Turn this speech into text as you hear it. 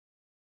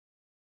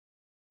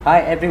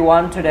Hi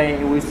everyone,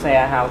 today we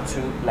share how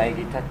to play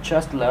guitar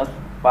Just Love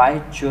by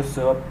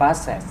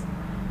Bassett.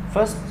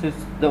 First,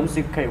 don't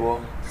see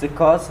keyboard. The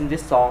chords in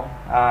this song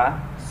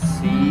are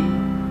C,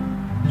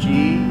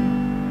 G,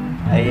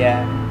 A,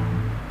 M,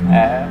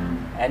 F,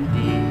 and D.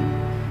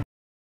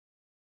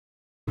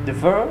 The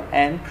verb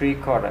and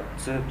pre-chorus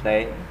to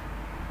play.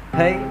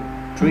 Play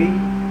 3,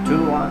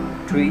 2,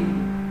 1, 3.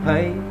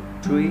 Play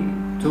 3,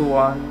 2,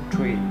 1,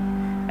 3.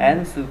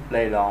 And to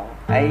play long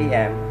A,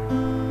 M.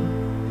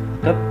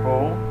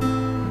 Double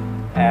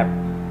F,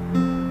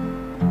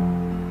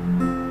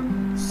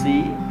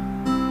 C,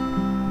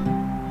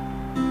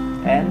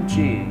 and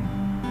G.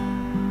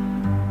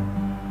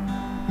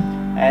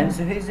 And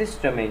his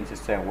instrument is the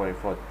same way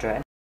for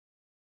track.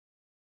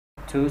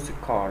 To the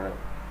chorus,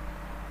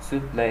 to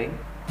play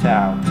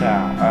down,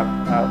 down,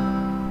 up, up,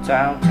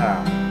 down,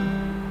 down,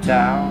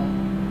 down,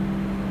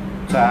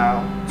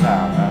 down,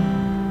 down, up,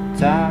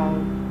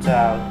 down,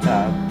 down,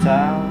 down,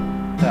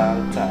 down,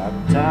 down,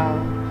 down,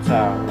 down.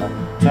 Down, up,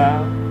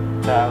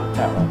 down, down,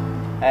 down, up,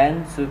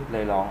 and to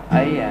play long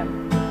A,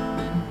 M,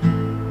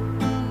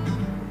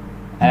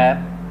 F,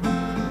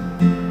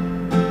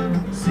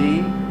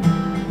 C,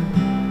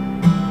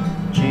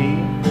 G,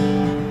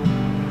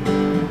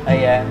 A,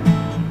 M,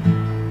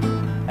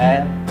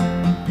 F,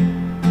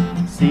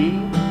 C,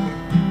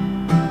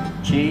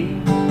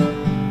 G,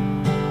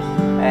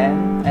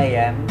 and A,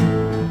 M,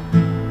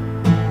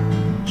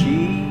 G,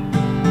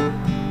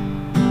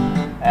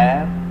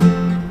 F,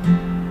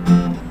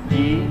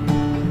 E,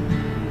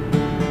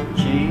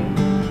 G,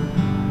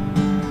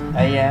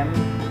 A, M,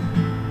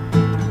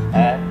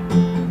 F,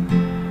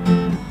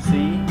 C,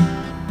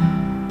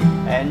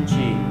 and G.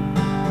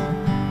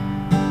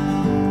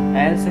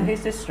 And so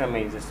his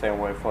instrument is the same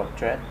way for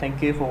thread.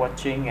 Thank you for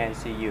watching and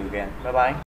see you again. Bye bye.